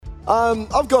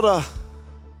I've got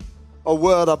a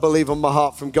word, I believe, on my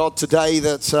heart from God today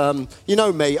that, you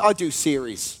know me, I do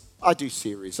series. I do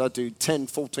 10,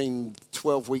 14,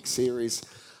 12-week series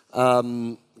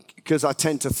because I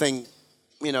tend to think,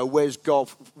 you know, where's God?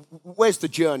 Where's the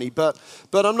journey? But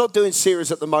I'm not doing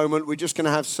series at the moment. We're just going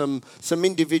to have some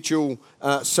individual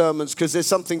sermons because there's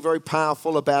something very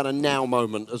powerful about a now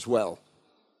moment as well.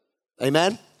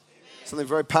 Amen? Something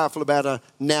very powerful about a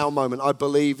now moment. I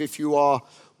believe if you are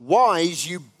wise,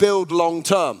 you build long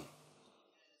term.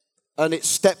 And it's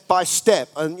step by step.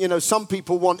 And, you know, some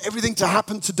people want everything to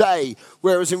happen today,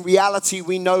 whereas in reality,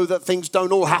 we know that things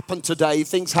don't all happen today.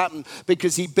 Things happen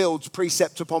because he builds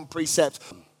precept upon precept.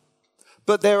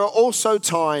 But there are also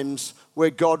times where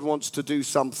God wants to do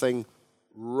something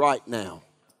right now.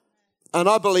 And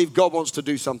I believe God wants to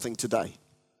do something today.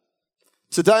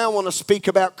 Today, I want to speak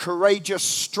about courageous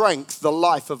strength, the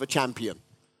life of a champion.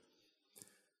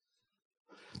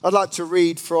 I'd like to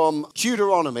read from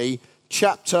Deuteronomy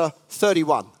chapter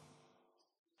 31.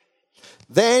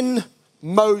 Then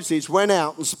Moses went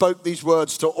out and spoke these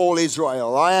words to all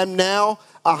Israel. I am now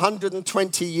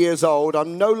 120 years old.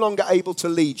 I'm no longer able to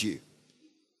lead you.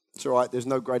 It's all right, there's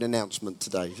no great announcement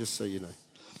today, just so you know.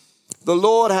 The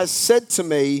Lord has said to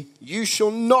me, you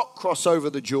shall not cross over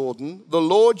the Jordan. The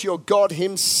Lord your God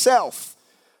himself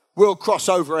will cross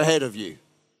over ahead of you.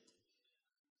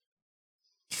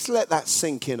 Just let that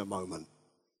sink in a moment.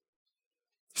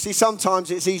 See,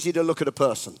 sometimes it's easy to look at a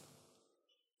person,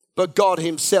 but God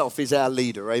himself is our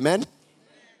leader, amen?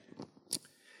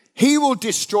 He will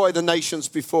destroy the nations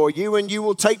before you, and you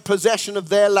will take possession of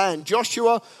their land.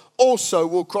 Joshua also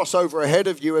will cross over ahead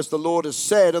of you, as the Lord has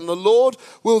said, and the Lord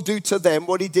will do to them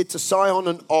what he did to Sihon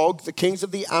and Og, the kings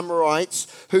of the Amorites,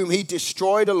 whom he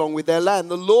destroyed along with their land.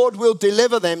 The Lord will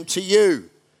deliver them to you.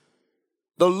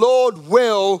 The Lord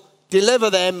will deliver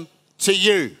them to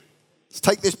you. Let's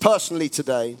take this personally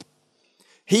today.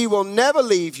 He will never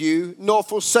leave you nor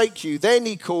forsake you. Then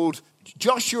he called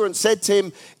Joshua and said to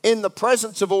him in the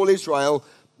presence of all Israel,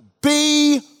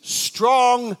 be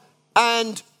strong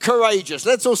and courageous.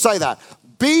 Let's all say that.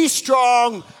 Be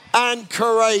strong and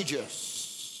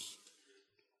courageous.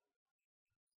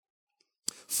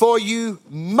 For you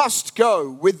must go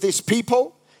with this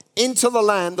people into the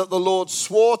land that the Lord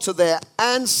swore to their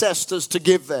ancestors to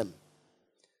give them.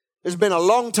 It's been a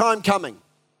long time coming.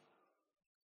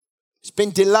 It's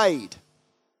been delayed.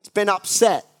 It's been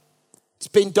upset. It's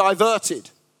been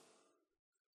diverted.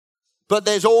 But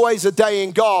there's always a day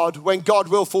in God when God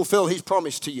will fulfill his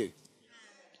promise to you.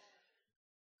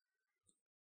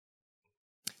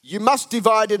 You must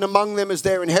divide it among them as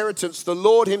their inheritance. The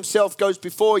Lord himself goes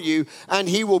before you, and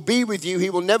he will be with you. He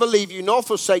will never leave you nor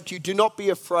forsake you. Do not be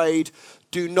afraid.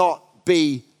 Do not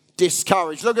be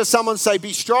discouraged. Look at someone, say,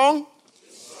 be strong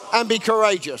and be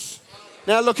courageous.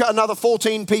 Now look at another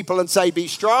 14 people and say, be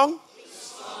strong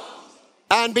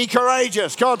and be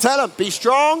courageous. Come on, tell them, be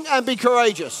strong and be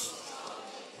courageous.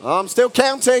 I'm still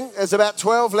counting. There's about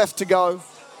 12 left to go.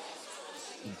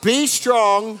 Be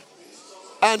strong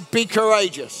and be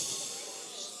courageous.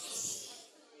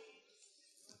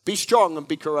 Be strong and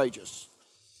be courageous.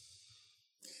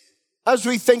 As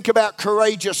we think about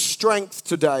courageous strength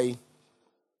today,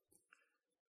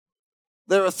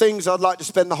 there are things I'd like to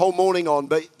spend the whole morning on,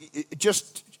 but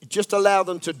just allow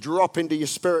them to drop into your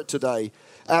spirit today.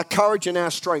 Our courage and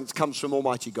our strength comes from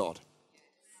Almighty God.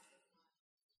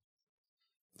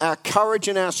 Our courage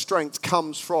and our strength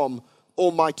comes from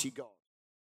Almighty God.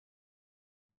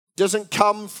 Doesn't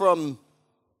come from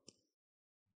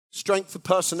strength of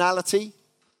personality.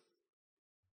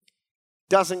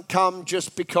 Doesn't come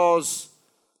just because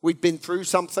we've been through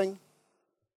something.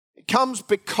 It comes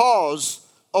because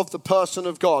of the person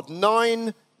of God.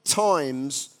 9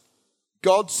 times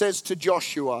God says to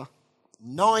Joshua,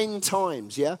 9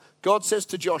 times, yeah? God says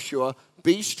to Joshua,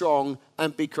 be strong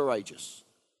and be courageous.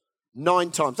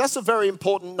 9 times. That's a very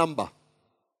important number.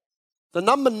 The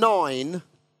number 9,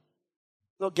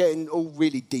 not getting all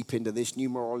really deep into this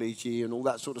numerology and all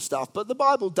that sort of stuff, but the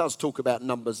Bible does talk about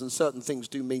numbers and certain things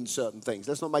do mean certain things.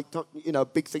 Let's not make a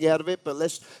big thing out of it, but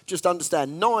let's just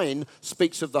understand 9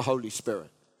 speaks of the Holy Spirit.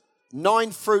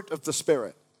 9 fruit of the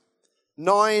Spirit.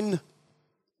 9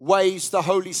 ways the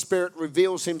Holy Spirit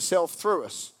reveals himself through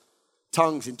us.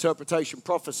 Tongues, interpretation,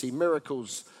 prophecy,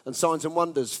 miracles, and signs and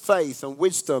wonders, faith and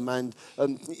wisdom, and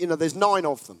there's 9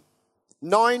 of them.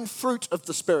 9 fruit of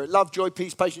the Spirit. Love, joy,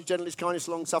 peace, patience, gentleness, kindness,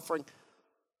 long-suffering.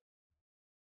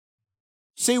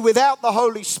 See, without the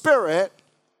Holy Spirit,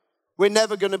 we're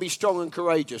never going to be strong and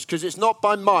courageous because it's not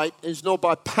by might, it's not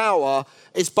by power,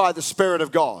 it's by the Spirit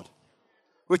of God.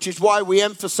 which is why we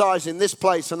emphasize in this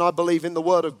place, and I believe in the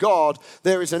Word of God,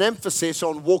 there is an emphasis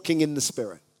on walking in the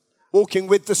Spirit. Walking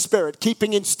with the Spirit,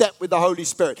 keeping in step with the Holy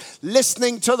Spirit,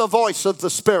 listening to the voice of the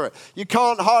Spirit. You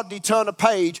can't hardly turn a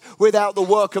page without the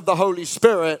work of the Holy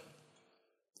Spirit.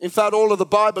 In fact, all of the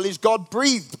Bible is God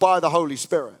breathed by the Holy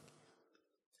Spirit.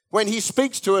 When He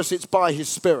speaks to us, it's by His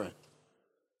Spirit.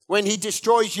 When He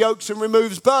destroys yokes and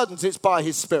removes burdens, it's by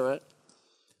His Spirit.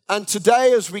 And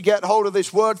today, as we get hold of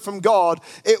this word from God,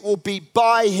 it will be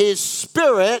by His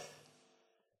Spirit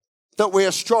that we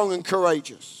are strong and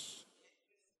courageous.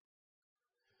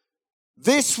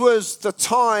 This was the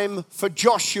time for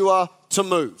Joshua to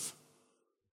move.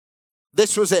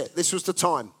 This was it. This was the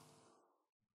time.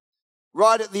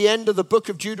 Right at the end of the book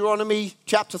of Deuteronomy,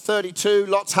 chapter 32,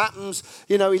 lots happens.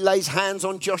 He lays hands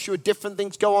on Joshua, different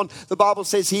things go on. The Bible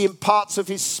says He imparts of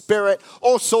His Spirit,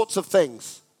 all sorts of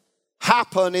things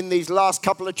happen in these last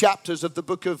couple of chapters of the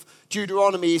book of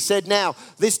Deuteronomy. He said, now,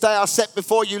 this day I set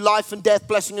before you life and death,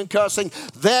 blessing and cursing.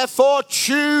 Therefore,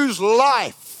 choose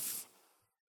life.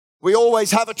 We always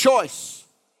have a choice.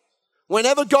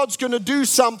 Whenever God's going to do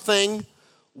something,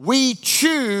 we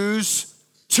choose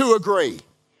to agree.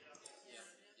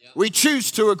 We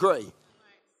choose to agree.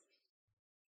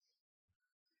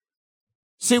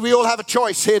 See, we all have a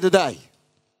choice here today.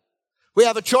 We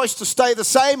have a choice to stay the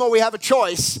same, or we have a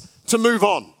choice to move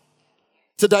on.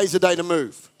 Today's the day to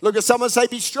move. Look at someone, say,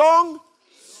 be strong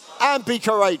and be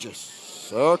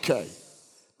courageous. Okay.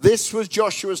 This was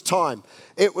Joshua's time.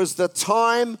 It was the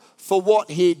time for what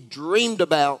he dreamed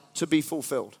about to be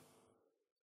fulfilled.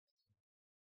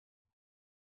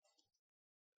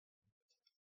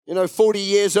 You know, 40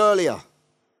 years earlier,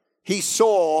 he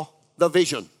saw the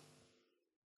vision.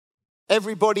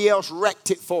 Everybody else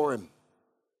wrecked it for him.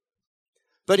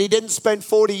 But he didn't spend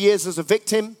 40 years as a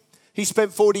victim. He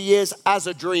spent 40 years as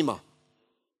a dreamer.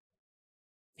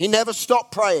 He never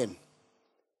stopped praying.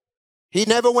 He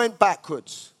never went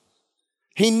backwards.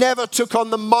 He never took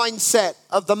on the mindset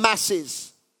of the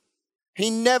masses. He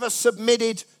never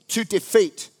submitted to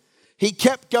defeat. He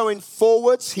kept going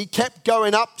forwards. He kept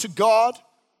going up to God.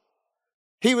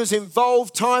 He was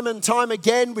involved time and time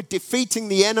again with defeating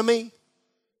the enemy.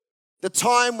 The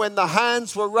time when the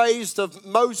hands were raised of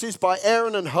Moses by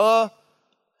Aaron and Hur,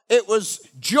 it was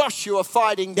Joshua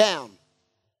fighting down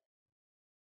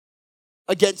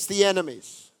against the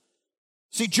enemies.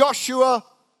 See, Joshua,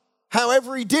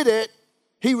 however he did it,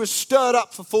 he was stirred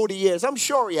up for 40 years. I'm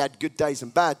sure he had good days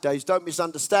and bad days, don't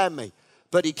misunderstand me.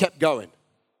 But he kept going.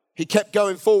 He kept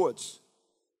going forwards.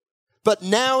 But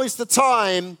now is the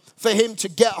time for him to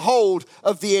get hold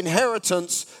of the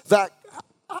inheritance that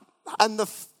and the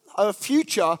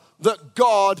future that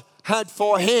God had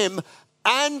for him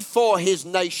and for his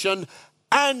nation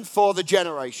and for the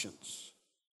generations.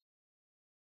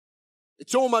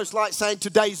 It's almost like saying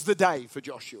today's the day for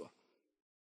Joshua.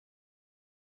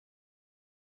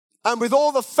 And with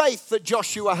all the faith that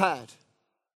Joshua had,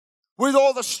 with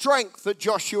all the strength that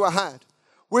Joshua had,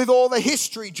 with all the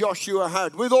history Joshua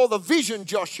had, with all the vision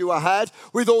Joshua had,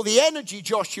 with all the energy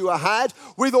Joshua had,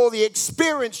 with all the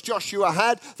experience Joshua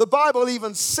had, the Bible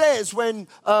even says when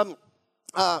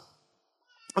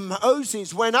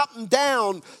Moses went up and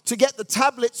down to get the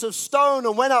tablets of stone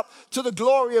and went up to the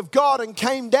glory of God and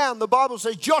came down, the Bible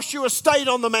says Joshua stayed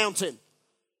on the mountain.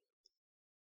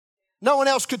 No one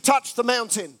else could touch the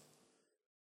mountain.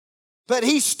 But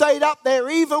he stayed up there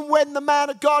even when the man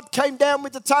of God came down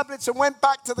with the tablets and went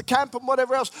back to the camp and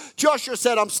whatever else. Joshua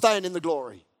said, I'm staying in the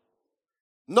glory.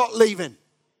 Not leaving.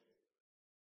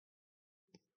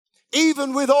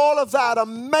 Even with all of that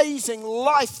amazing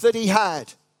life that he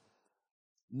had,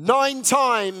 9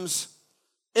 times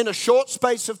in a short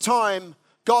space of time,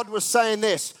 God was saying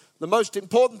this. The most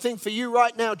important thing for you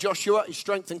right now, Joshua, is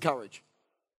strength and courage.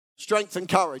 Strength and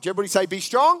courage. Everybody say, be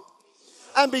strong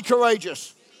and be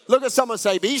courageous. Look at someone,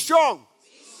 say, be strong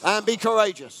and be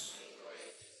courageous.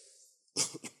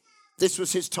 This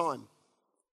was his time.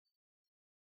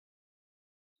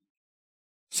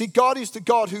 See, God is the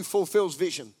God who fulfills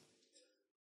vision.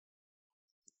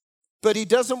 But he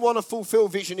doesn't want to fulfill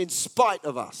vision in spite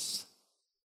of us.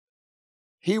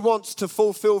 He wants to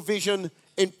fulfill vision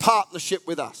in partnership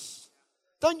with us.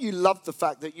 Don't you love the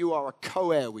fact that you are a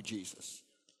co-heir with Jesus?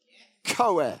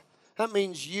 Co-heir. That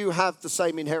means you have the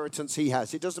same inheritance he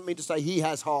has. It doesn't mean to say he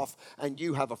has half and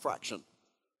you have a fraction.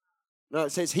 No,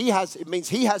 it says it means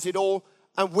he has it all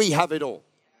and we have it all.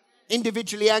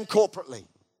 Individually and corporately.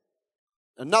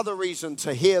 Another reason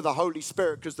to hear the Holy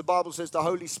Spirit, because the Bible says the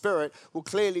Holy Spirit will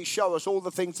clearly show us all the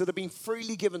things that have been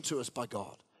freely given to us by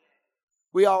God.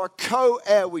 We are a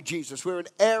co-heir with Jesus. We're an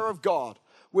heir of God.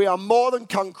 We are more than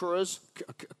conquerors.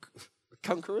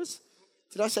 conquerors.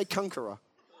 Did I say conqueror?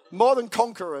 More than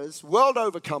conquerors, world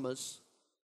overcomers.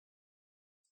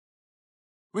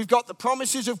 We've got the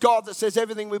promises of God that says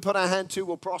everything we put our hand to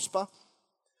will prosper.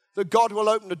 That God will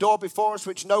open the door before us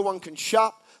which no one can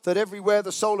shut. That everywhere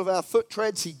the sole of our foot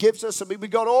treads, he gives us. I mean, we've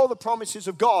got all the promises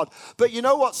of God. But you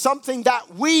know what? Something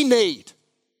that we need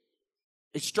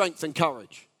is strength and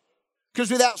courage.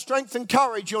 Because without strength and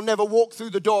courage, you'll never walk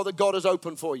through the door that God has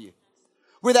opened for you.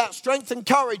 Without strength and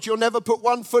courage, you'll never put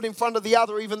one foot in front of the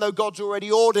other, even though God's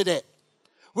already ordered it.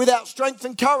 Without strength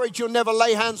and courage, you'll never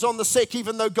lay hands on the sick,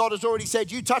 even though God has already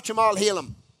said, you touch them, I'll heal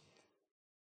them.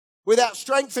 Without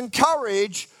strength and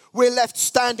courage, we're left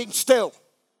standing still.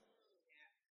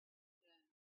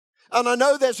 And I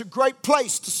know there's a great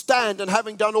place to stand, and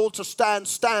having done all to stand,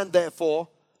 stand therefore.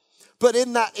 But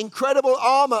in that incredible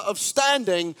armor of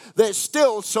standing, there's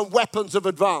still some weapons of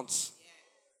advance.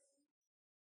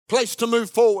 Place to move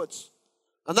forwards.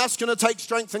 And that's going to take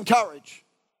strength and courage.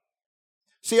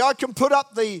 See, I can put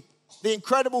up the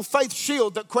incredible faith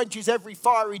shield that quenches every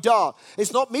fiery dart.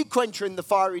 It's not me quenching the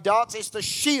fiery darts, it's the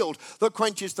shield that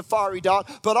quenches the fiery dart.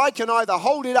 But I can either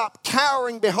hold it up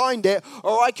cowering behind it,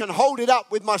 or I can hold it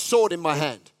up with my sword in my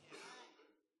hand.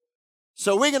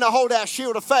 So we're going to hold our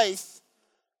shield of faith,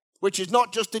 which is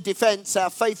not just a defense,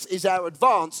 our faith is our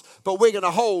advance, but we're going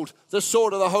to hold the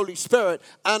sword of the Holy Spirit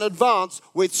and advance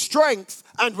with strength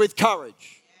and with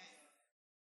courage.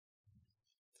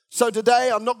 So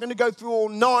today, I'm not going to go through all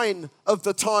 9 of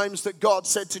the times that God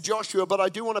said to Joshua, but I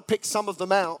do want to pick some of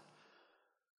them out.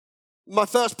 My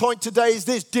first point today is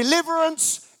this: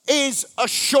 deliverance is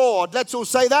assured. Let's all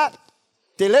say that.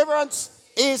 Deliverance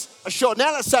is assured.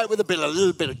 Now let's say it with a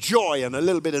little bit of joy and a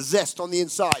little bit of zest on the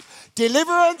inside.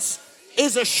 Deliverance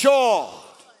is assured.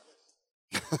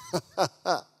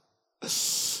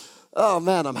 Oh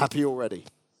man, I'm happy already.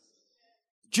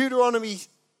 Deuteronomy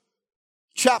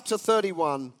chapter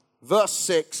 31, verse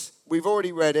 6. We've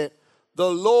already read it. The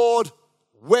Lord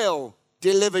will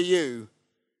deliver you.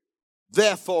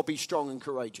 Therefore be strong and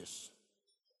courageous.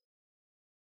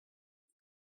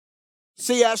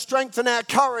 See, our strength and our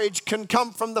courage can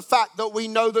come from the fact that we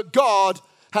know that God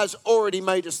has already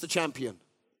made us the champion.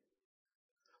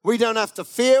 We don't have to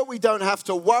fear, we don't have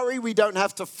to worry, we don't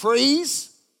have to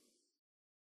freeze.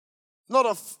 Not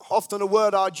often a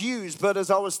word I'd use, but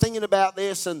as I was thinking about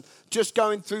this and just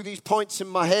going through these points in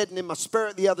my head and in my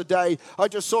spirit the other day, I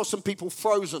just saw some people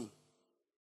frozen.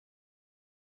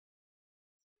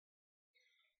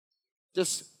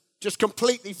 Just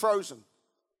completely frozen.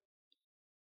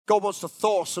 God wants to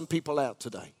thaw some people out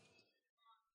today.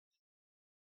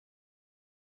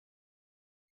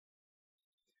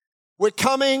 We're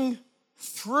coming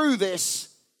through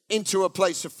this into a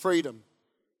place of freedom.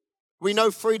 We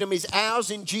know freedom is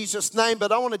ours in Jesus' name,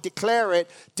 but I want to declare it.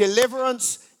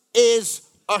 Deliverance is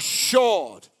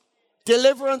assured.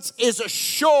 Deliverance is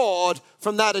assured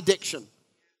from that addiction.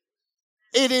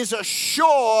 It is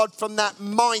assured from that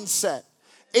mindset.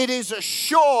 It is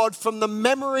assured from the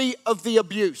memory of the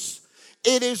abuse.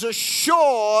 It is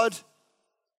assured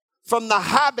from the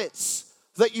habits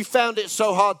that you found it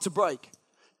so hard to break.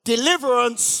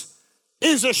 Deliverance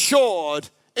is assured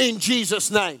in Jesus'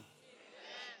 name.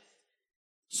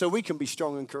 So we can be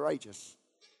strong and courageous.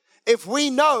 If we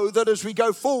know that as we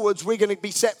go forwards, we're going to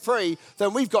be set free,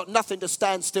 then we've got nothing to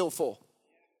stand still for.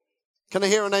 Can I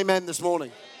hear an amen this morning?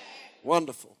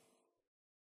 Wonderful.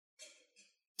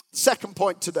 Second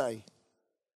point today.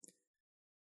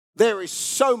 There is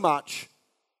so much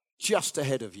just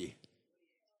ahead of you.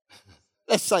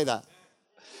 Let's say that.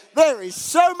 There is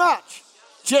so much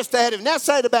just ahead of you. Now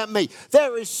say it about me.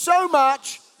 There is so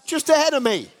much just ahead of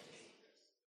me.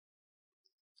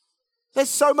 There's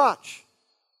so much.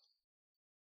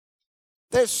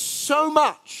 There's so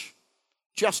much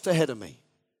just ahead of me.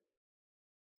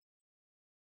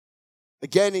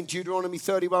 Again, in Deuteronomy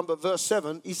 31, but verse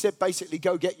 7, he said basically,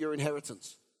 go get your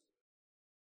inheritance.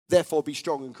 Therefore, be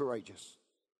strong and courageous.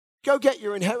 Go get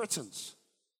your inheritance.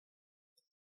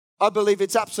 I believe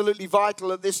it's absolutely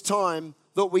vital at this time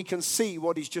that we can see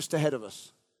what is just ahead of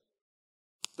us.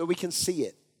 That we can see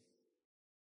it.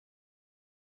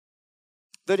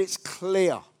 That it's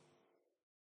clear.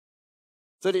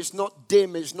 That it's not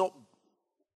dim, it's not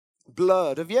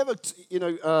blurred. Have you ever,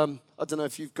 I don't know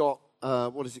if you've got,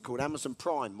 what is it called? Amazon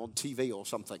Prime on TV or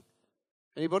something.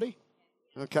 Anybody?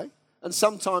 Okay. And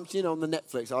sometimes, on the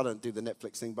Netflix, I don't do the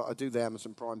Netflix thing, but I do the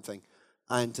Amazon Prime thing.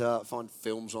 And find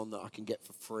films on that I can get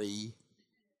for free.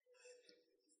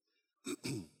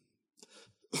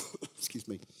 Excuse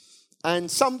me. And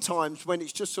sometimes when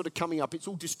it's just sort of coming up, it's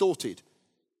all distorted.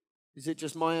 Is it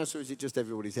just my house or is it just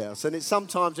everybody's house? And it's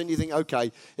sometimes when you think,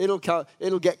 okay,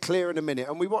 it'll get clear in a minute.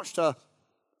 And we watched a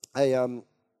preview,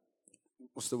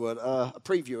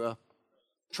 a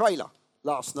trailer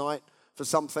last night for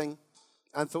something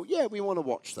and thought, yeah, we want to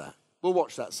watch that. We'll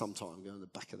watch that sometime. Go in the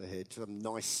back of the head. Some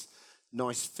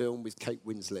nice film with Kate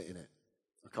Winslet in it.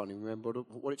 I can't even remember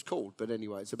what it's called, but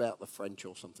anyway, it's about the French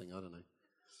or something. I don't know.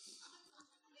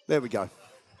 There we go.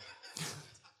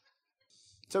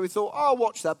 So we thought, I'll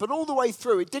watch that. But all the way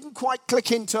through, it didn't quite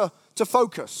click into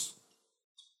focus.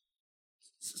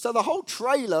 So the whole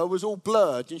trailer was all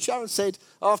blurred. And Sharon said,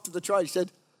 after the trailer, she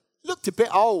said, looked a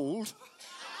bit old.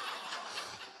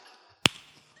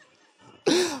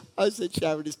 I said,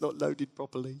 Sharon, it's not loaded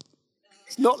properly.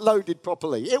 It's not loaded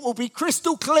properly. It will be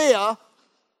crystal clear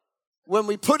when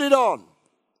we put it on.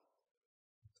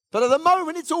 But at the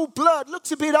moment, it's all blurred.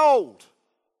 Looks a bit old.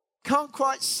 Can't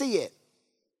quite see it.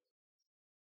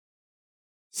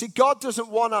 See, God doesn't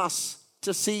want us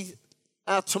to see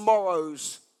our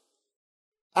tomorrows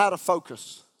out of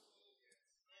focus.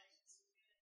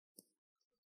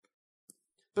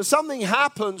 But something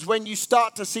happens when you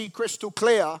start to see crystal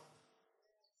clear.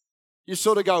 You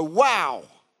sort of go, wow.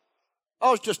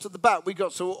 I was just at the back. We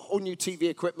got some all new TV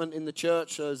equipment in the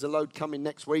church. There's a load coming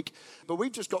next week. But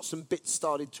we've just got some bits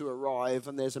started to arrive,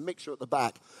 and there's a mixer at the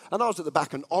back. And I was at the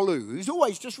back, and Olu, who's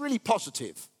always just really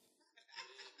positive.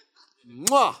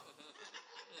 Mwah!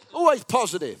 Always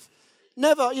positive.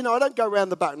 Never, I don't go around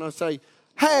the back and I say,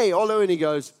 hey, Olu, and he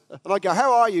goes, and I go,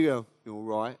 how are you? Go, you're all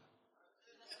right.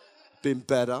 Been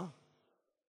better.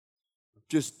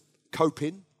 Just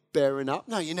coping, bearing up.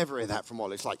 No, you never hear that from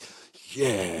Olu. It's like,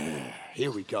 yeah, here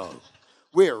we go.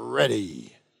 We're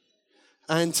ready.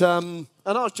 And I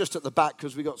was just at the back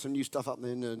because we got some new stuff up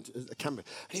in the camera.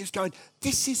 And he was going,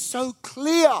 this is so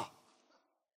clear.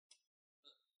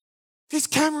 This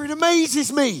camera, it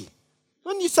amazes me.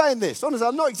 When you're saying this, honestly,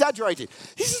 I'm not exaggerating.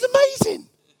 This is amazing.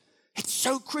 It's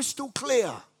so crystal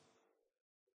clear.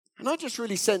 And I just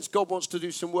really sense God wants to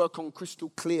do some work on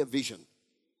crystal clear vision.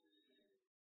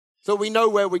 So we know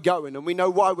where we're going and we know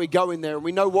why we're going there and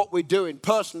we know what we're doing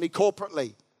personally,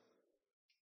 corporately.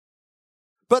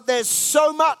 But there's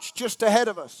so much just ahead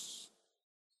of us.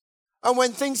 And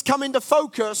when things come into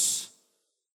focus,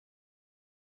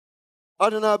 I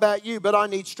don't know about you, but I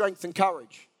need strength and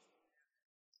courage.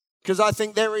 Because I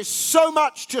think there is so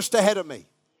much just ahead of me.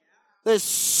 There's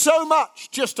so much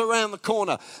just around the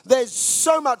corner. There's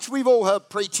so much. We've all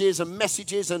heard preachers and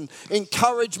messages and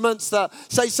encouragements that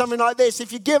say something like this.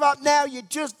 If you give up now,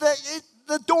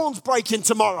 the dawn's breaking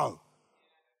tomorrow.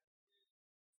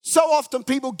 So often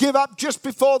people give up just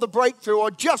before the breakthrough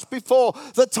or just before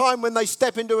the time when they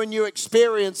step into a new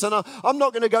experience. And I'm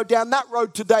not going to go down that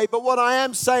road today, but what I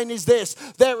am saying is this.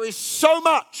 There is so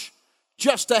much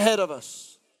just ahead of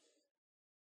us.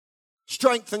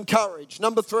 Strength and courage.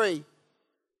 Number 3,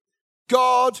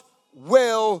 God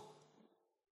will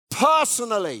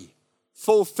personally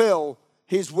fulfill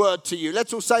His word to you.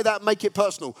 Let's all say that and make it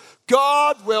personal.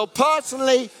 God will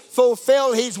personally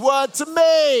fulfill His word to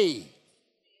me.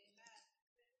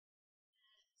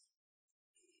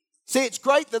 See, it's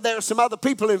great that there are some other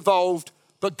people involved,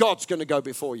 but God's going to go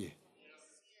before you.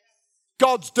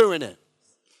 God's doing it.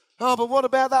 Oh, but what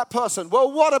about that person?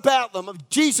 Well, what about them?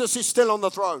 Jesus is still on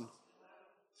the throne.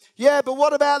 Yeah, but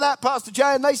what about that, Pastor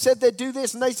Jay? And they said they'd do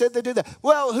this and they said they'd do that.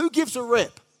 Well, who gives a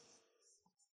rip?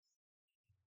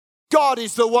 God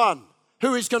is the one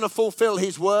who is going to fulfill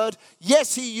His word.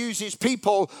 Yes, He uses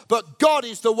people, but God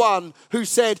is the one who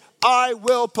said, I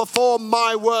will perform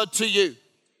my word to you.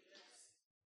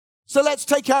 So let's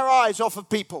take our eyes off of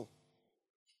people.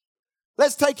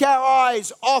 Let's take our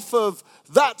eyes off of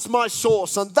that's my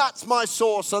source and that's my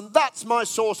source and that's my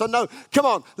source. And no, come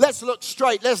on, let's look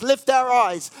straight. Let's lift our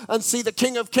eyes and see the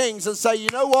King of Kings and say, you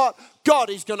know what?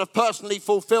 God is going to personally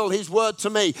fulfill His word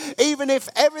to me. Even if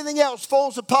everything else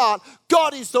falls apart,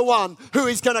 God is the one who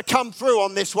is going to come through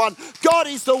on this one. God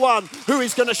is the one who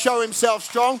is going to show Himself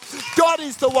strong. God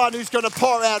is the one who's going to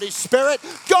pour out His Spirit.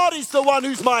 God is the one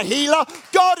who's my healer.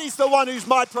 God is the one who's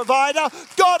my provider.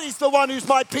 God is the one who's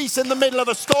my peace in the middle of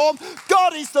a storm.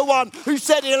 God is the one who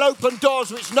said He'll open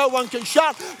doors which no one can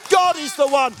shut. God is the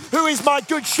one who is my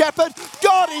good shepherd.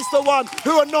 God is the one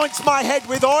who anoints my head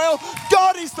with oil.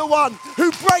 God is the one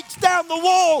who breaks down the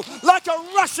wall like a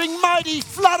rushing mighty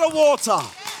flood of water.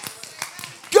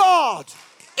 God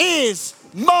is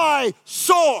my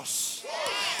source.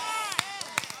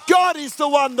 God is the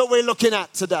one that we're looking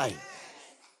at today.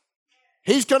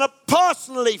 He's going to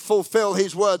personally fulfill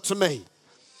His word to me.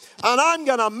 And I'm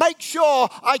going to make sure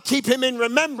I keep Him in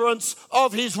remembrance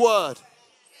of His word.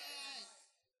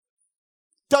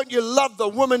 Don't you love the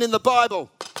woman in the Bible?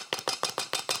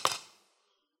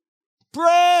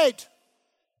 Bread.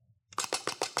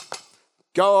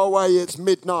 Go away, it's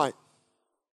midnight.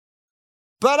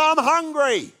 But I'm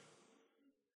hungry.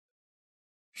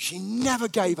 She never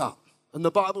gave up. And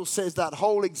the Bible says that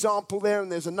whole example there, and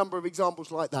there's a number of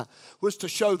examples like that, was to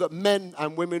show that men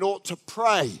and women ought to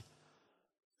pray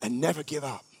and never give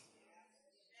up.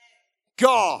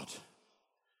 God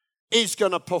is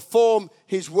going to perform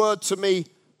his word to me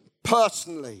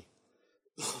personally.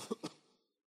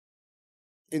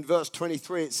 In verse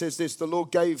 23, it says this, the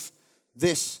Lord gave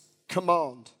this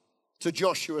command to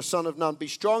Joshua, son of Nun, be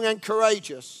strong and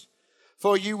courageous,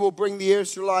 for you will bring the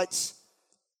Israelites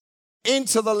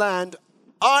into the land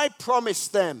I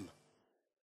promised them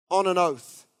on an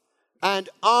oath, and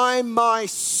I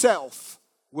myself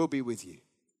will be with you.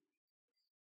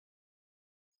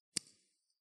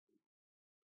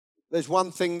 There's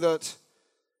one thing that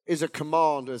is a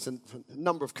command. There's a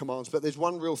number of commands, but there's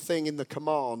one real thing in the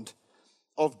command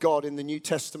of God in the New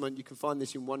Testament. You can find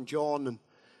this in 1 John, and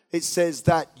it says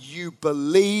that you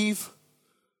believe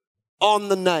on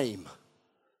the name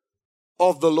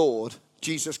of the Lord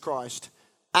Jesus Christ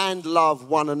and love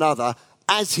one another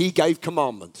as he gave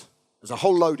commandment. There's a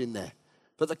whole load in there.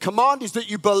 But the command is that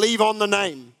you believe on the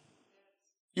name.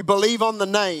 You believe on the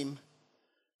name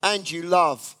and you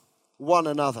love one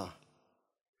another.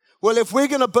 Well, if we're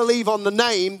going to believe on the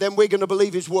name, then we're going to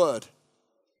believe his word.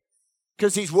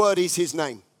 Because his word is his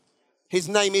name. His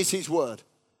name is his word.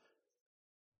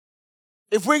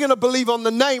 If we're going to believe on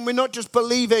the name, we're not just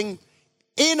believing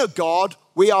in a God,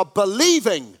 we are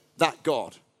believing that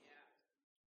God.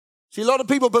 See, a lot of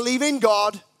people believe in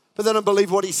God, but they don't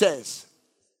believe what he says.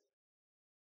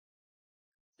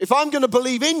 If I'm going to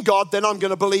believe in God, then I'm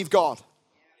going to believe God.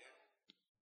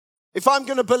 If I'm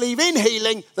going to believe in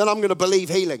healing, then I'm going to believe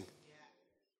healing.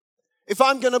 If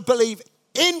I'm going to believe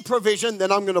in provision,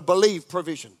 then I'm going to believe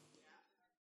provision.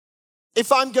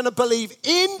 If I'm going to believe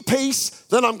in peace,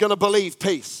 then I'm going to believe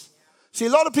peace. See, a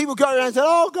lot of people go around and say,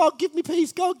 oh, God, give me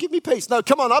peace. God, give me peace. No,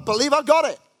 come on, I believe I've got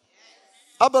it.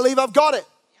 I believe I've got it.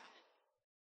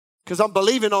 Because I'm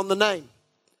believing on the name.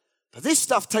 But this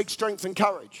stuff takes strength and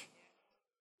courage,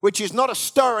 which is not a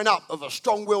stirring up of a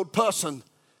strong-willed person.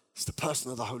 It's the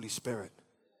person of the Holy Spirit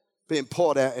being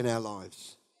poured out in our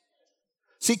lives.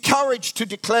 See, courage to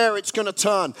declare it's going to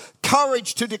turn.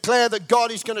 Courage to declare that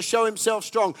God is going to show himself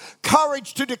strong.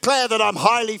 Courage to declare that I'm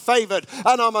highly favored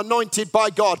and I'm anointed by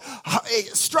God.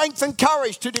 Strength and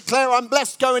courage to declare I'm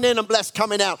blessed going in and blessed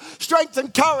coming out. Strength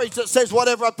and courage that says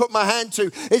whatever I put my hand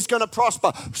to is going to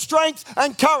prosper. Strength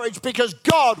and courage because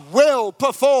God will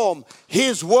perform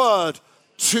his word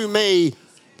to me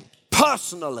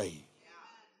personally.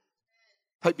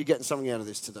 Hope you're getting something out of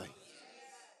this today.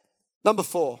 Number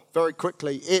 4, very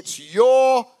quickly, it's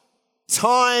your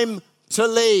time to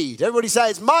lead. Everybody say,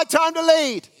 it's my time to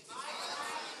lead.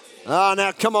 Ah,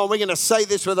 now come on, we're going to say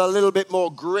this with a little bit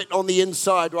more grit on the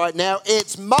inside right now.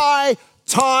 It's my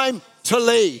time to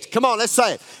lead. Come on, let's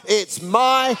say it. It's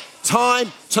my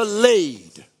time to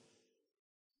lead.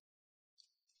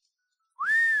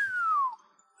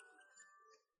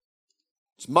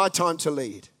 It's my time to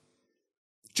lead.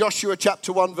 Joshua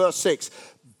chapter 1 verse 6.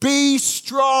 Be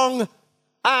strong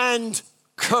and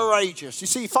courageous. You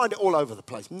see, you find it all over the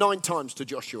place. 9 times to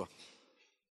Joshua.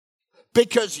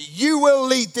 Because you will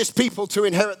lead this people to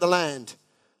inherit the land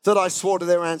that I swore to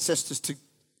their ancestors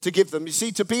to give them. You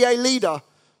see, to be a leader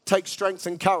takes strength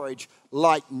and courage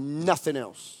like nothing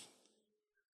else.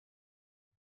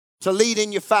 To lead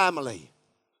in your family.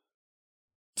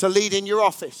 To lead in your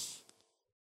office.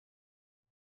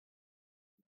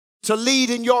 To lead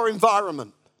in your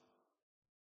environment.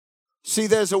 See,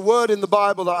 there's a word in the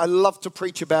Bible that I love to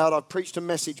preach about. I've preached a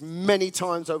message many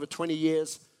times over 20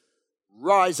 years.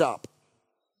 Rise up.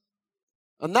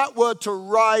 And that word to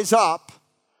rise up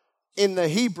in the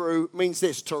Hebrew means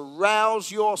this, to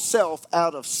rouse yourself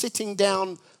out of sitting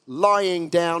down, lying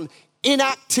down,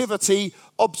 inactivity,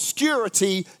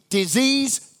 obscurity,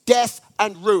 disease, death,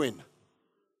 and ruin.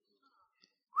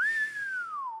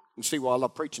 You see why I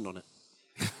love preaching on it.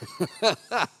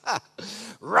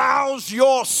 Rouse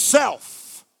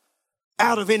yourself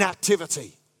out of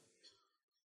inactivity.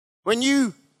 When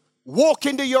you walk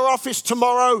into your office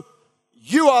tomorrow,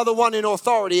 you are the one in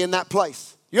authority in that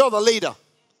place. You're the leader.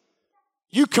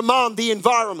 You command the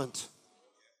environment.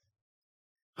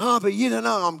 Oh, but you don't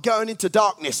know, I'm going into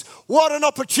darkness. What an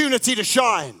opportunity to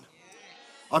shine.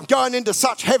 I'm going into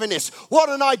such heaviness. What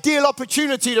an ideal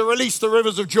opportunity to release the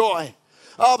rivers of joy.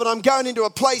 Oh, but I'm going into a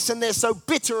place and they're so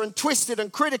bitter and twisted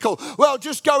and critical. Well,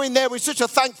 just go in there with such a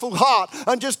thankful heart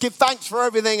and just give thanks for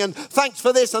everything and thanks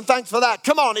for this and thanks for that.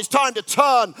 Come on, it's time to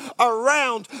turn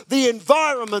around the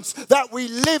environments that we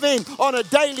live in on a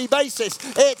daily basis.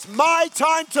 It's my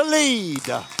time to lead.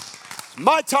 It's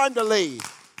my time to lead.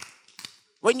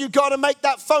 When you've got to make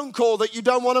that phone call that you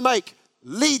don't want to make,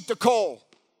 lead the call.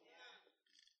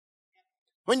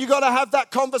 When you've got to have that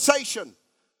conversation,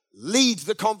 lead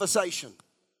the conversation.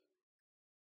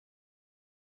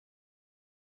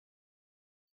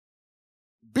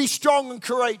 Be strong and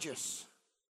courageous,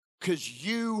 because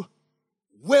you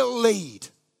will lead.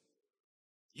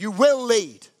 You will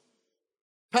lead.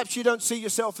 Perhaps you don't see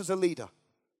yourself as a leader.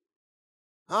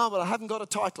 Ah, but I haven't got a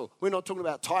title. We're not talking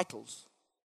about titles.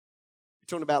 We're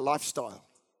talking about lifestyle.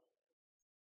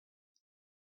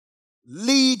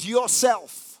 Lead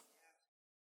yourself.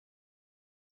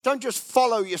 Don't just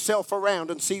follow yourself around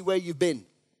and see where you've been.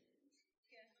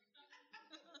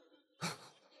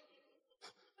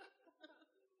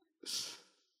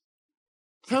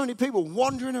 So many people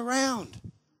wandering around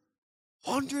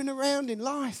in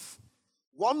life.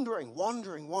 Wandering.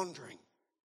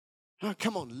 No,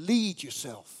 come on, lead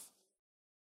yourself.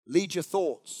 Lead your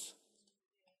thoughts.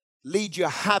 Lead your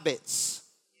habits.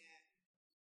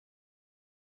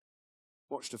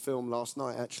 Watched a film last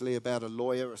night actually about a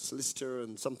lawyer, a solicitor,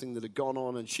 and something that had gone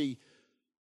on, and she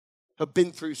had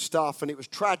been through stuff, and it was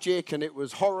tragic and it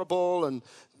was horrible, and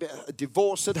a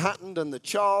divorce had happened, and the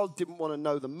child didn't want to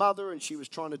know the mother, and she was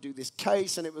trying to do this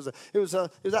case, and it was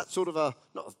that sort of a,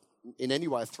 not in any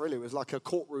way a thriller, it was like a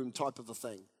courtroom type of a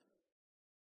thing.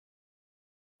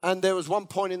 And there was one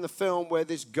point in the film where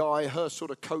this guy, her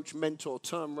sort of coach mentor,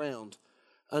 turned round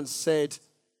and said,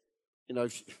 you know,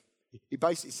 he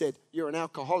basically said, you're an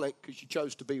alcoholic because you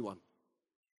chose to be one.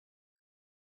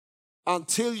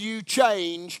 Until you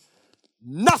change,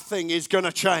 nothing is going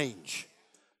to change.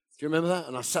 Do you remember that?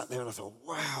 And I sat there and I thought,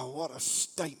 wow, what a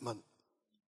statement.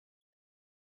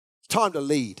 It's time to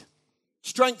lead.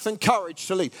 Strength and courage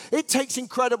to lead. It takes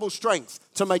incredible strength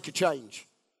to make a change.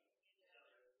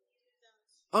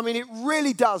 I mean, it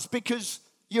really does, because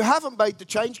you haven't made the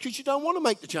change because you don't want to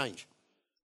make the change.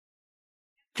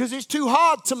 Because it's too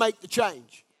hard to make the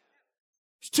change.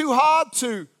 It's too hard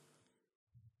to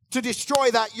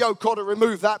destroy that yoke or to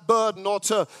remove that burden or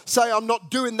to say, I'm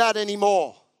not doing that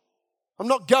anymore. I'm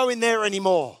not going there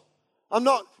anymore. I'm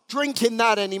not drinking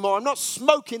that anymore. I'm not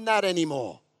smoking that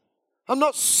anymore. I'm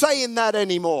not saying that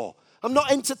anymore. I'm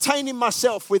not entertaining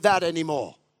myself with that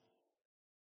anymore.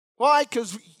 Why?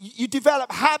 Because you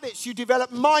develop habits, you develop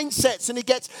mindsets, and it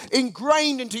gets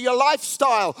ingrained into your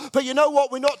lifestyle. But you know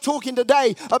what? We're not talking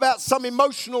today about some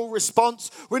emotional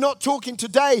response. We're not talking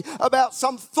today about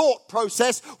some thought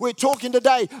process. We're talking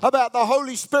today about the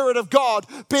Holy Spirit of God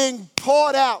being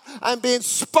poured out and being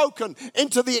spoken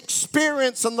into the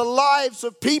experience and the lives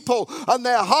of people, and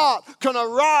their heart can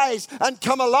arise and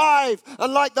come alive.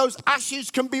 And like those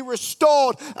ashes can be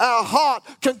restored, our heart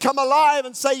can come alive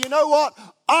and say, you know what?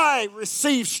 I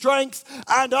receive strength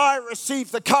and I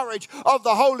receive the courage of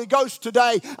the Holy Ghost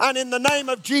today. And in the name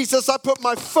of Jesus, I put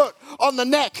my foot on the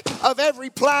neck of every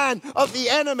plan of the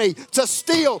enemy to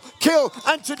steal, kill,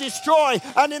 and to destroy.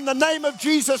 And in the name of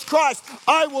Jesus Christ,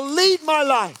 I will lead my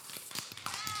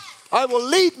life. I will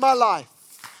lead my life.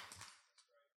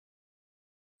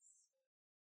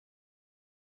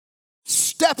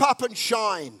 Step up and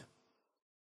shine.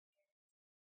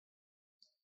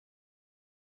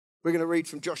 We're going to read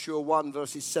from Joshua 1,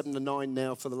 verses 7 to 9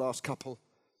 now for the last couple.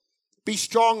 Be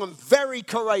strong and very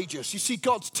courageous. You see,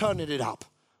 God's turning it up.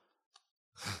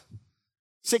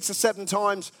 6 or 7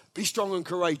 times, be strong and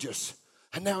courageous.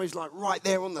 And now he's like right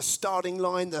there on the starting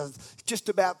line. They're just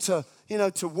about to,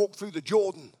 to walk through the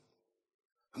Jordan.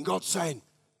 And God's saying,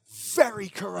 very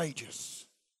courageous.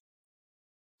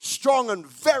 Strong and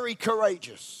very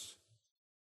courageous.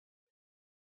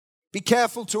 Be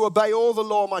careful to obey all the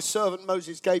law my servant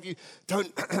Moses gave you.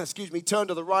 Don't, turn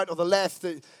to the right or the left,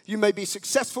 that you may be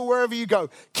successful wherever you go.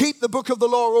 Keep the book of the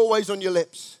law always on your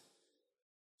lips.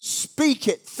 Speak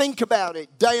it, think about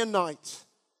it day and night,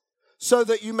 so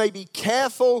that you may be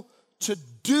careful to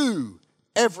do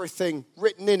everything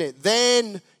written in it.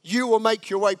 Then you will make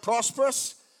your way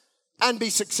prosperous and be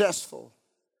successful.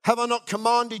 Have I not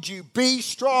commanded you? Be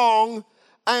strong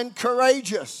and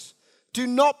courageous. Do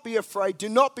not be afraid. Do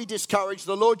not be discouraged.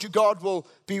 The Lord your God will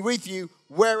be with you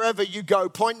wherever you go.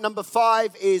 Point number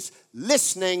 5 is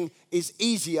listening is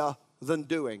easier than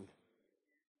doing.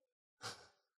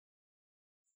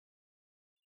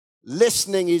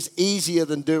 Listening is easier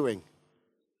than doing.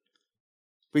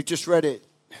 We've just read it.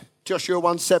 Joshua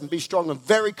 1:7. Be strong and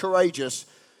very courageous.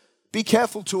 Be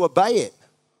careful to obey it,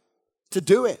 to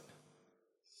do it.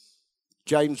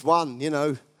 James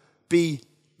 1, be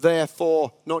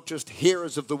therefore not just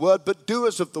hearers of the word, but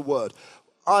doers of the word.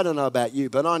 I don't know about you,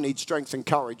 but I need strength and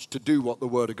courage to do what the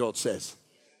word of God says.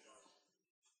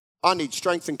 I need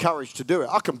strength and courage to do it.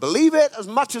 I can believe it as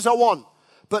much as I want,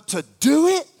 but to do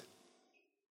it,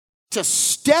 to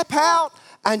step out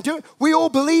and do it. We all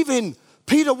believe in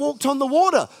Peter walked on the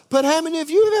water, but how many of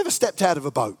you have ever stepped out of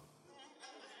a boat?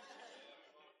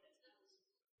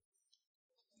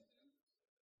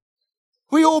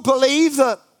 We all believe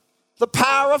that the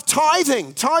power of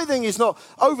tithing. Tithing is not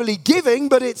overly giving,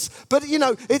 but it's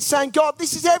saying, God,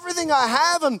 this is everything I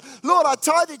have, and Lord, I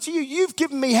tithe it to you. You've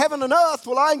given me heaven and earth.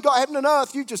 Well, I ain't got heaven and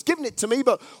earth. You've just given it to me,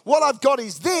 but what I've got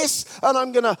is this, and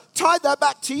I'm going to tithe that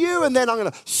back to you, and then I'm going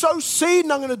to sow seed,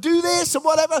 and I'm going to do this, and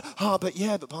whatever. But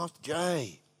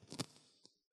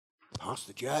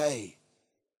Pastor Jay,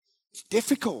 it's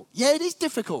difficult. Yeah, it is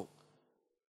difficult.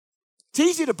 It's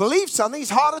easy to believe something. It's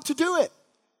harder to do it.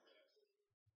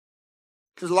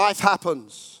 Because life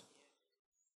happens.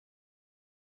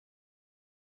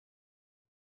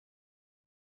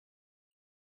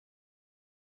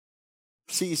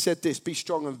 See, he said this, be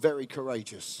strong and very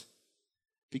courageous.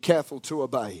 Be careful to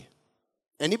obey.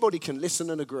 Anybody can listen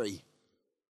and agree.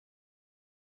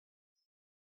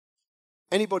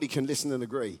 Anybody can listen and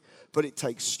agree. But it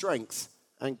takes strength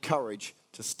and courage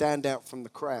to stand out from the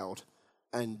crowd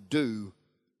and do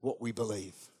what we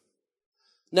believe.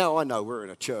 Now, I know we're in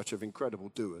a church of incredible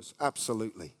doers.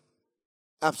 Absolutely.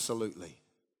 Absolutely.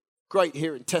 Great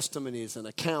hearing testimonies and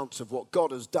accounts of what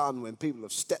God has done when people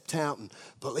have stepped out and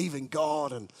believe in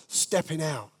God and stepping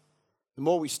out. The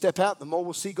more we step out, the more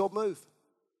we'll see God move.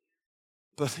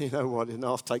 But you know what?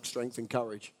 Enough takes strength and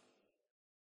courage.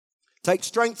 Take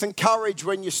strength and courage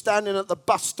when you're standing at the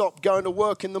bus stop going to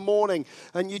work in the morning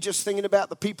and you're just thinking about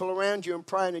the people around you and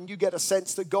praying, and you get a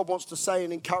sense that God wants to say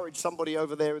and encourage somebody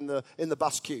over there in the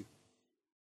bus queue.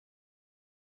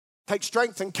 Take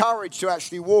strength and courage to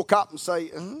actually walk up and say,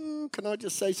 can I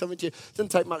just say something to you? It doesn't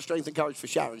take much strength and courage for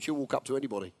Sharon. She'll walk up to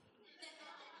anybody.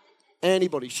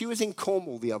 Anybody. She was in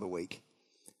Cornwall the other week,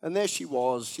 and there she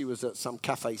was. She was at some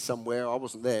cafe somewhere. I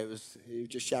wasn't there. It was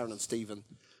just Sharon and Stephen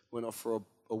went off for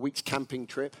a week's camping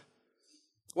trip.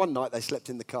 One night they slept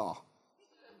in the car.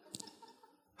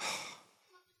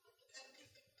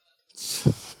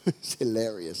 It's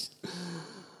hilarious.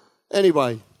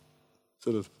 Anyway,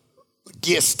 sort of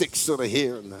gear sticks sort of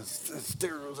here and the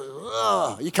steering wheel.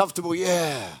 Are you comfortable?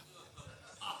 Yeah.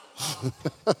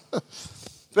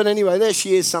 But anyway, there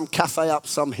she is, some cafe up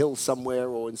some hill somewhere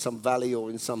or in some valley or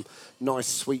in some nice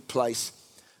sweet place.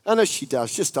 And as she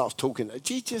does, just starts talking.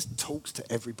 She just talks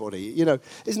to everybody.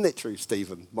 Isn't it true,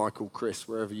 Stephen, Michael, Chris,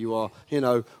 wherever you are?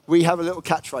 We have a little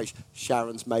catchphrase.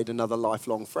 Sharon's made another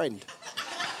lifelong friend.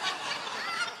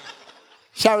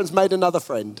 Sharon's made another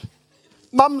friend.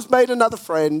 Mum's made another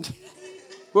friend.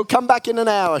 We'll come back in an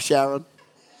hour, Sharon.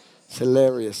 It's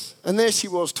hilarious. And there she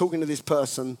was talking to this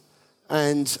person.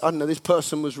 And, I don't know, this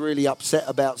person was really upset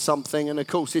about something. And, of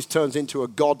course, this turns into a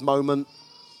God moment.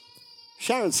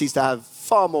 Sharon seems to have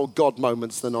far more God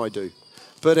moments than I do.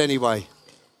 But anyway,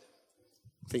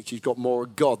 I think she's got more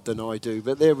of God than I do.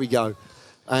 But there we go.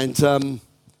 And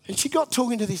she got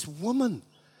talking to this woman.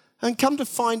 And come to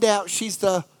find out, she's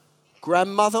the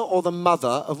grandmother or the mother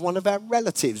of one of our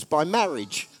relatives by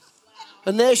marriage.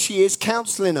 And there she is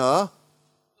counseling her.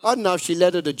 I don't know if she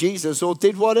led her to Jesus or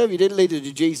did whatever. You didn't lead her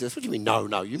to Jesus. What do you mean?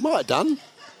 No, you might have done.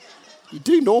 You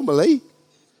do normally.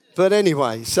 But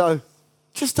anyway, so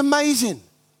just amazing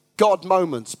God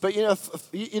moments. But,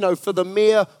 for the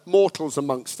mere mortals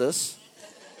amongst us,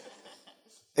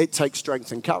 it takes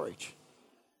strength and courage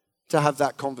to have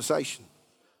that conversation.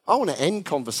 I want to end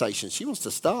conversations. She wants to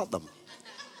start them.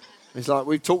 It's like,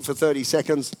 we've talked for 30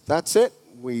 seconds. That's it.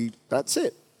 That's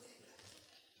it.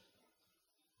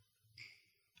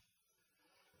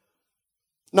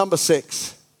 Number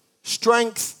 6,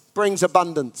 strength brings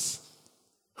abundance.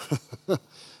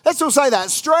 Let's all say that.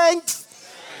 Strength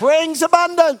brings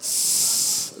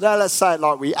abundance. Now let's say it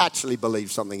like we actually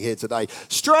believe something here today.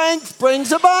 Strength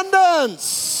brings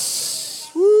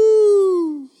abundance.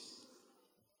 Woo.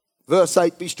 Verse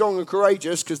 8, be strong and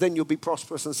courageous, because then you'll be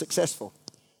prosperous and successful.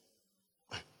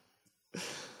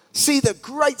 See the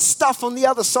great stuff on the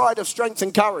other side of strength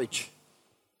and courage.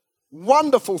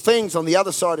 Wonderful things on the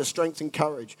other side of strength and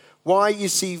courage. Why? You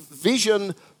see,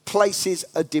 vision places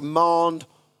a demand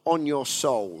on your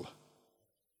soul.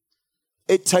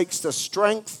 It takes the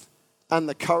strength and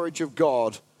the courage of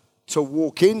God to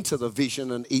walk into the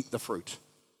vision and eat the fruit.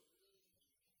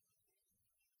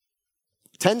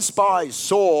 10 spies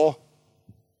saw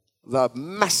the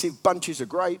massive bunches of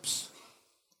grapes.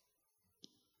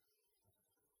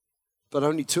 But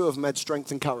only 2 of them had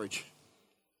strength and courage.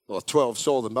 Well, 12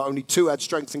 saw them, but only 2 had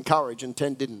strength and courage and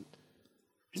 10 didn't.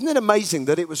 Isn't it amazing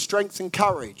that it was strength and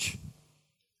courage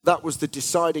that was the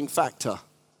deciding factor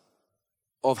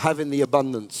of having the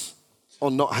abundance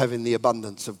or not having the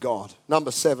abundance of God?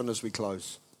 Number 7 as we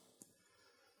close.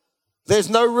 There's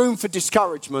no room for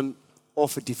discouragement or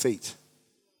for defeat.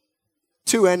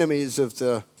 2 enemies of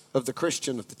the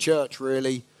Christian, of the church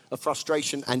really, are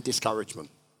frustration and discouragement.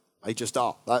 They just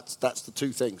are. That's the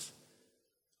 2 things.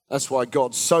 That's why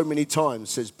God so many times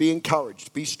says, be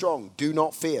encouraged, be strong, do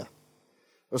not fear.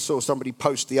 I saw somebody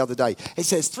post the other day. It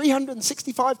says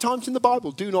 365 times in the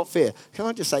Bible, do not fear. Can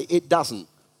I just say, it doesn't.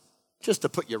 Just to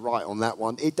put you right on that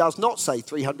one, it does not say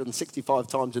 365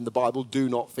 times in the Bible, do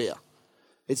not fear.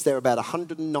 It's there about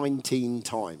 119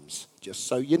 times, just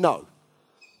so you know.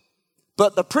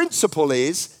 But the principle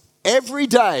is, every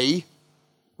day,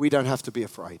 we don't have to be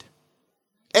afraid.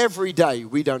 Every day,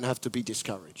 we don't have to be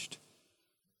discouraged.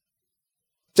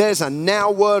 There's a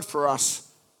now word for us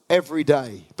every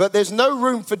day. But there's no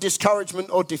room for discouragement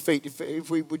or defeat. If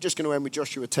we're just going to end with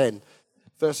Joshua 10,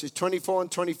 verses 24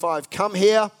 and 25. Come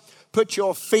here, put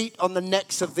your feet on the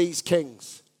necks of these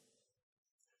kings.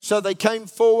 So they came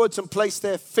forwards and placed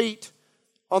their feet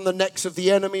on the necks of the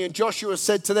enemy. And Joshua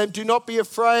said to them, do not be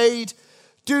afraid.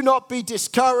 Do not be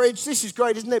discouraged. This is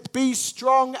great, isn't it? Be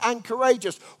strong and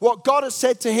courageous. What God has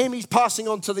said to him, he's passing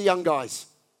on to the young guys.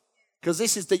 Because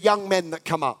this is the young men that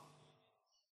come up.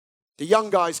 The young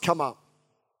guys come up.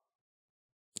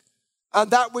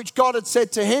 And that which God had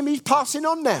said to him, he's passing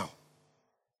on now.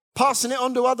 Passing it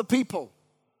on to other people.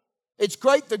 It's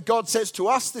great that God says to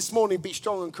us this morning, be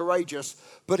strong and courageous.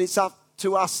 But it's up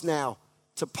to us now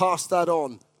to pass that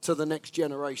on to the next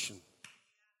generation.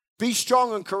 Be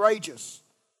strong and courageous.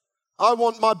 I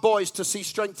want my boys to see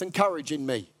strength and courage in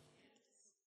me.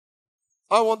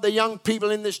 I want the young people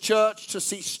in this church to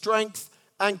see strength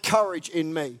and courage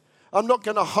in me. I'm not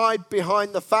going to hide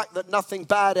behind the fact that nothing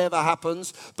bad ever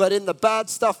happens, but in the bad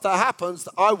stuff that happens,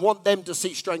 I want them to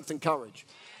see strength and courage.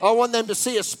 I want them to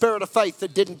see a spirit of faith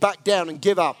that didn't back down and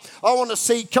give up. I want to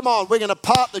see, come on, we're going to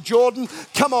part the Jordan.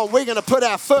 Come on, we're going to put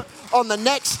our foot on the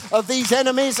necks of these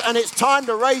enemies, and it's time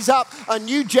to raise up a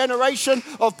new generation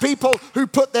of people who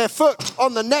put their foot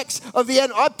on the necks of the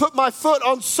enemy. I put my foot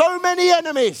on so many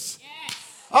enemies.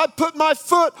 I put my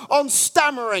foot on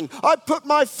stammering. I put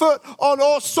my foot on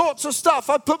all sorts of stuff.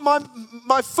 I put my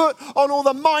foot on all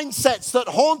the mindsets that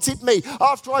haunted me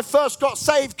after I first got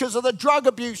saved because of the drug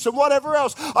abuse and whatever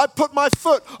else. I put my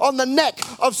foot on the neck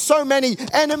of so many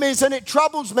enemies, and it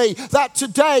troubles me that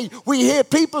today we hear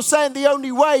people saying the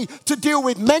only way to deal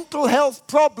with mental health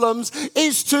problems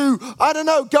is to,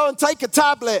 go and take a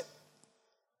tablet.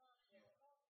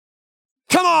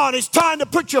 Come on, it's time to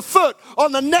put your foot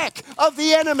on the neck of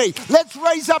the enemy. Let's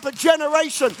raise up a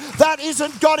generation that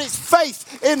isn't got its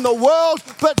faith in the world,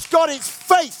 but's got its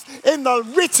faith in the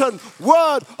written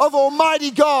word of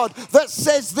Almighty God that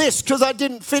says this, because I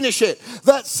didn't finish it,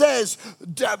 that says,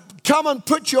 come and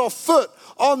put your foot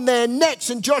on their necks.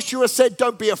 And Joshua said,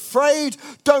 don't be afraid,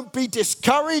 don't be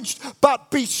discouraged, but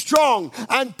be strong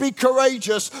and be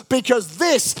courageous, because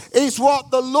this is what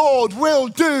the Lord will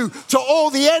do to all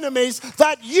the enemies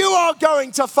that you are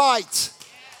going to fight.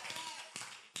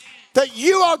 That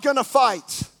you are going to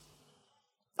fight.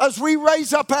 As we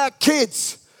raise up our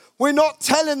kids, we're not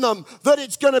telling them that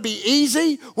it's going to be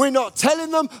easy. We're not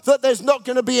telling them that there's not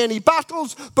going to be any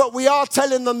battles, but we are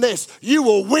telling them this: you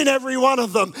will win every one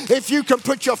of them if you can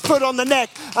put your foot on the neck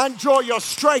and draw your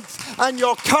strength and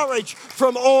your courage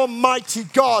from Almighty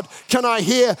God. Can I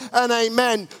hear an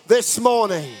amen this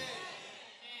morning?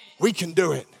 We can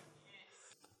do it.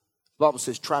 The Bible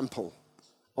says, trample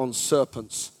on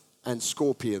serpents and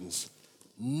scorpions.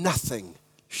 Nothing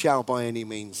shall by any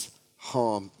means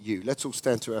harm you. Let's all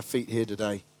stand to our feet here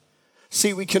today.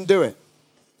 See, we can do it.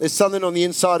 There's something on the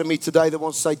inside of me today that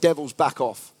wants to say, devils, back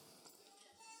off.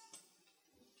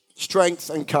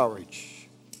 Strength and courage.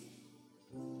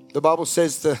 The Bible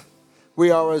says that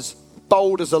we are as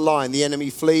bold as a lion. The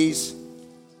enemy flees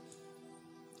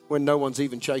when no one's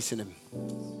even chasing him.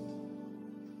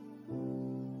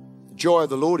 The joy of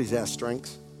the Lord is our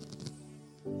strength.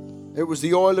 It was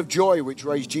the oil of joy which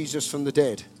raised Jesus from the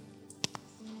dead.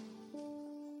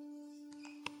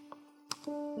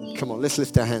 Come on, let's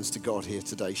lift our hands to God here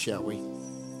today, shall we?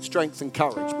 Strength and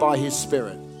courage by His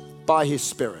Spirit, by His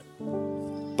Spirit,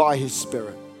 by His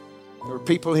Spirit. There are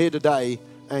people here today,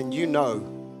 and you know,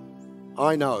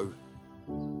 I know,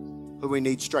 that we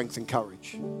need strength and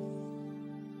courage.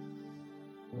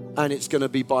 And it's going to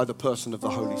be by the person of the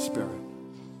Holy Spirit.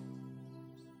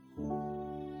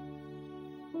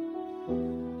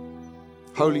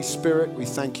 Holy Spirit, we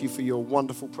thank you for your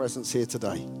wonderful presence here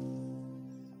today.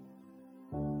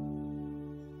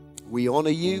 We honor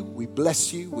you, we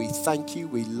bless you, we thank you,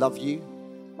 we love you.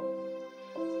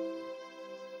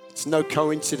 It's no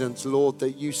coincidence, Lord,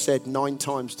 that you said 9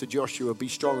 times to Joshua, be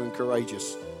strong and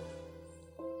courageous,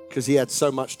 because he had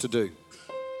so much to do.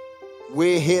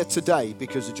 We're here today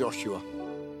because of Joshua.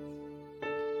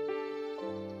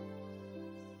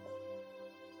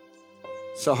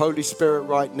 So Holy Spirit,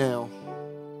 right now,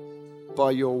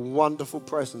 by your wonderful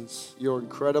presence, your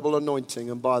incredible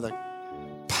anointing, and by the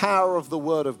power of the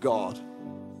Word of God,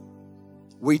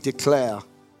 we declare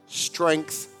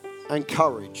strength and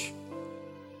courage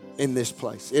in this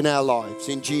place, in our lives,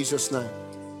 in Jesus' name.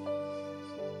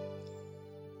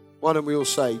 Why don't we all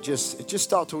say, just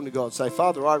start talking to God. Say,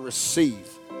 Father, I receive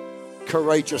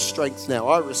courageous strength now.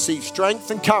 I receive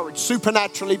strength and courage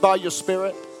supernaturally by your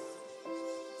Spirit.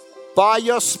 By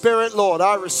your Spirit, Lord,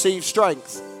 I receive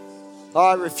strength.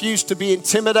 I refuse to be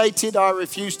intimidated. I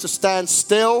refuse to stand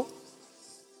still.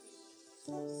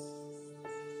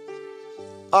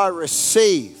 I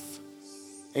receive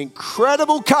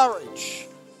incredible courage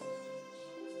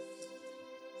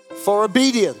for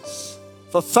obedience,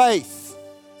 for faith,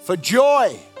 for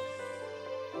joy,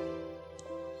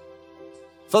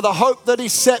 for the hope that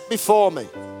is set before me.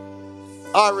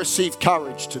 I receive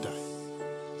courage today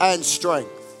and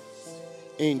strength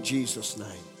in Jesus' name.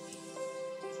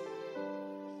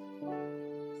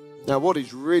 Now, what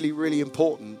is really, really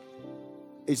important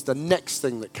is the next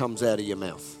thing that comes out of your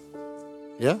mouth.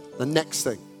 Yeah? The next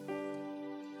thing.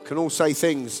 You can all say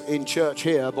things in church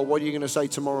here, but what are you going to say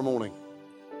tomorrow morning?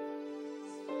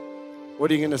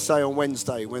 What are you going to say on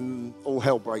Wednesday when all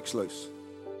hell breaks loose?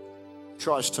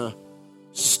 Tries to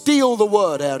steal the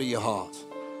word out of your heart.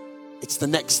 It's the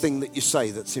next thing that you say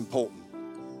that's important.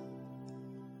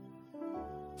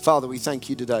 Father, we thank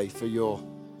you today for your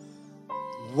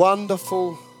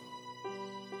wonderful,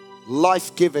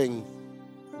 life-giving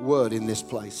word in this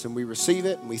place. And we receive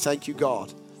it, and we thank you,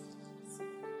 God,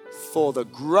 for the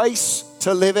grace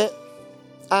to live it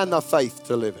and the faith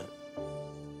to live it.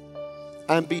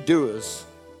 And be doers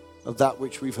of that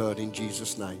which we've heard in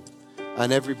Jesus' name.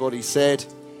 And everybody said,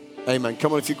 amen.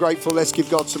 Come on, if you're grateful, let's give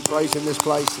God some praise in this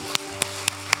place.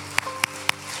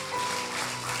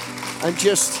 And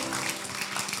just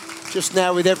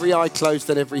now, with every eye closed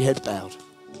and every head bowed.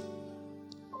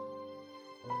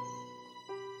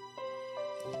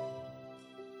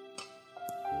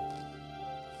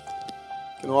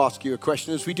 I'm going to ask you a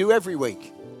question as we do every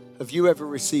week. Have you ever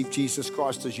received Jesus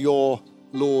Christ as your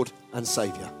Lord and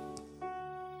Savior?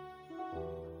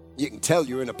 You can tell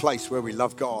you're in a place where we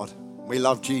love God. We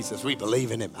love Jesus. We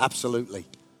believe in him. Absolutely.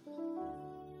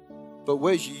 But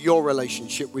where's your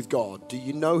relationship with God? Do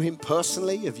you know him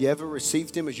personally? Have you ever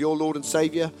received him as your Lord and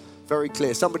Savior? Very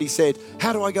clear. Somebody said,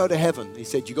 how do I go to heaven? He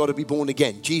said, you got to be born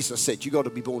again. Jesus said, you got to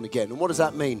be born again. And what does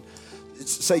that mean?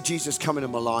 Say, Jesus, come into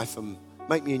my life and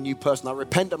make me a new person. I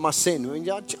repent of my sin. I mean,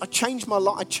 I changed my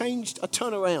life. I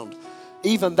turn around.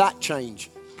 Even that change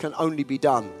can only be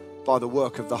done by the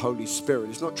work of the Holy Spirit.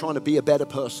 It's not trying to be a better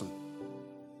person.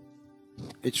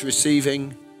 It's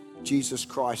receiving Jesus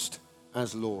Christ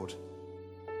as Lord.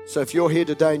 So if you're here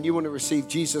today and you want to receive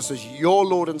Jesus as your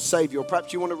Lord and Savior, or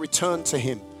perhaps you want to return to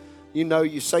him, you know,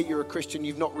 you say you're a Christian,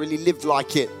 you've not really lived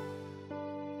like it.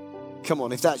 Come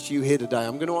on, if that's you here today,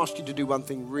 I'm going to ask you to do one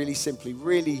thing really simply,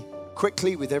 really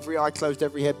quickly, with every eye closed,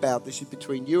 every head bowed. This is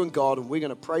between you and God, and we're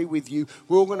going to pray with you.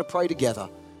 We're all going to pray together.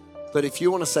 But if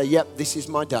you want to say, yep, this is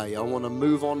my day, I want to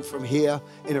move on from here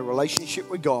in a relationship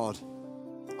with God,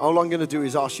 all I'm going to do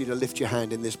is ask you to lift your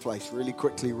hand in this place really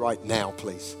quickly right now,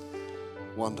 please.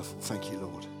 Wonderful. Thank you,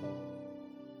 Lord.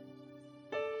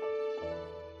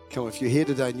 Come on, if you're here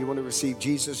today and you want to receive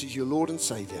Jesus as your Lord and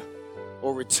Savior,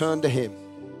 or return to him.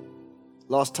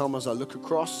 Last time as I look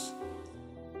across,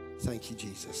 thank you,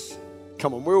 Jesus.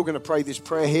 Come on, we're all going to pray this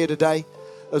prayer here today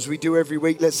as we do every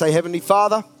week. Let's say, Heavenly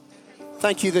Father,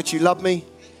 thank you that you love me.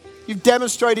 You've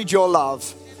demonstrated your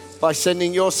love by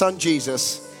sending your son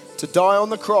Jesus to die on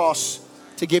the cross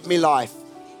to give me life.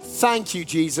 Thank you,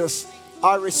 Jesus.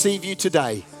 I receive you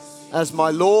today as my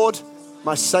Lord,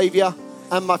 my Savior,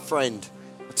 and my friend.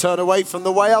 I turn away from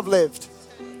the way I've lived,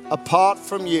 apart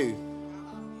from you.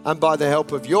 And by the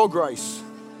help of your grace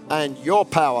and your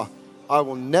power, I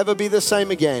will never be the same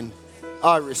again.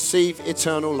 I receive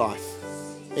eternal life.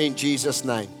 In Jesus'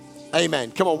 name,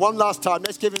 amen. Come on, one last time.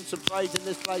 Let's give him some praise in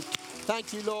this place.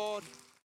 Thank you, Lord.